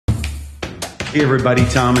Hey everybody,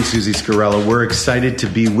 Tom and Susie Scharrella. We're excited to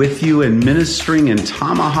be with you and ministering in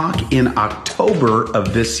Tomahawk in October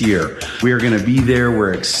of this year. We are going to be there.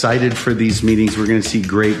 We're excited for these meetings. We're going to see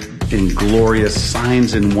great and glorious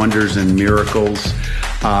signs and wonders and miracles.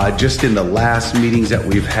 Just in the last meetings that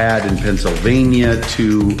we've had in Pennsylvania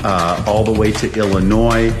to all the way to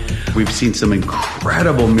Illinois, we've seen some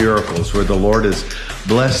incredible miracles where the Lord has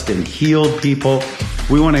blessed and healed people.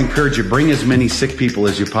 We want to encourage you, bring as many sick people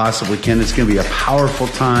as you possibly can. It's going to be a powerful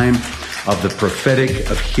time of the prophetic,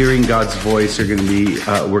 of hearing God's voice. We're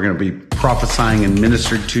going to be prophesying and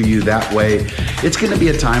ministered to you that way. It's going to be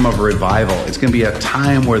a time of revival. It's going to be a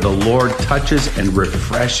time where the Lord touches and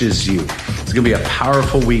refreshes you. It's going to be a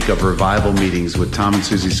powerful week of revival meetings with Tom and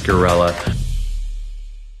Susie Scharrella.